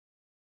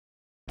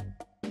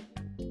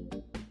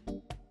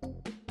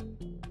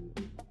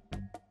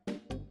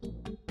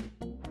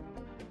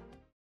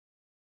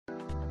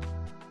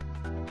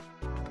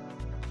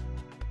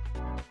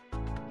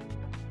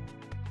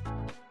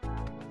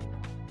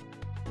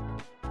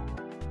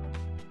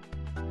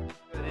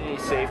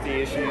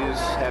safety issues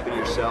happen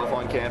yourself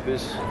on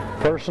campus?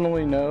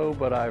 Personally, no,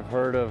 but I've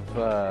heard of,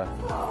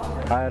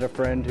 I had a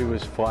friend who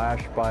was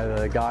flashed by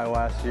the guy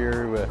last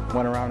year who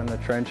went around in the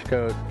trench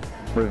coat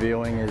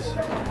revealing his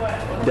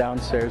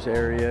downstairs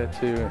area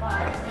to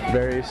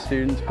various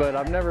students, but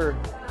I've never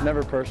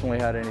personally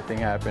had anything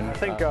happen. I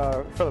think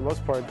for the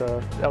most part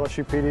the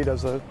LSU PD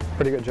does a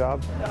pretty good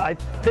job. I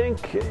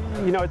think,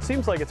 you know, it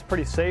seems like it's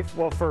pretty safe.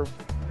 Well, for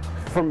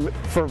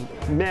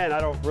men, I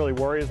don't really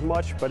worry as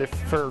much, but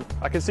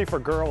I can see for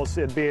girls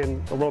it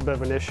being a little bit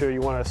of an issue. You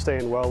want to stay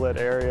in well-lit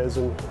areas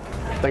and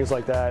things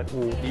like that.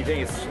 And do you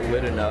think it's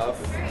lit enough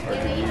or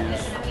to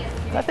use?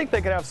 I think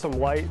they could have some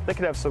light. They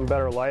could have some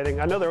better lighting.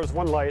 I know there was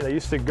one light that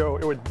used to go,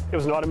 it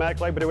was an automatic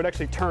light, but it would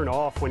actually turn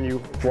off when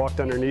you walked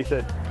underneath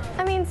it.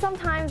 I mean,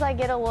 sometimes I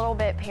get a little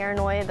bit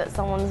paranoid that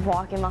someone's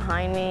walking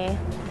behind me,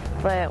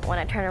 but when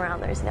I turn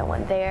around, there's no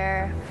one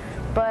there.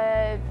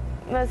 But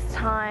most of the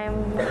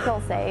time, I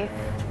feel safe.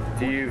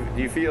 Do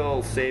you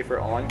feel safer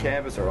on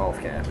campus or off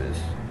campus?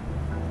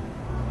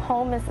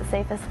 Home is the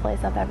safest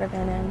place I've ever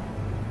been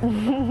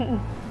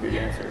in. Good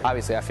answer.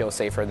 Obviously, I feel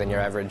safer than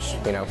your average,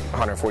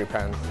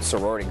 140-pound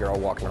sorority girl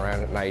walking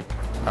around at night.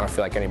 I don't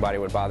feel like anybody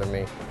would bother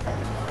me.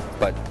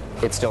 But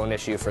it's still an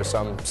issue for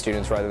some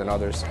students rather than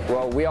others.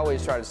 Well, we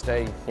always try to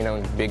stay,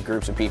 in big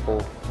groups of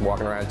people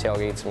walking around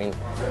tailgates. I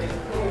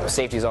mean,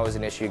 safety is always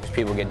an issue because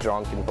people get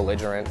drunk and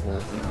belligerent.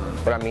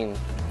 But I mean,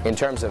 in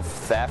terms of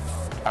theft,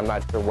 I'm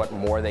not sure what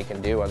more they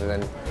can do other than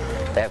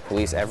they have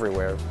police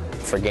everywhere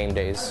for game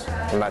days.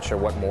 I'm not sure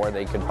what more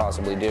they could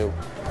possibly do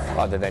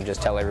other than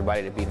just tell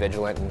everybody to be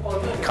vigilant and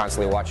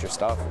constantly watch your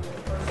stuff.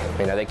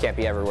 They can't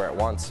be everywhere at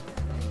once.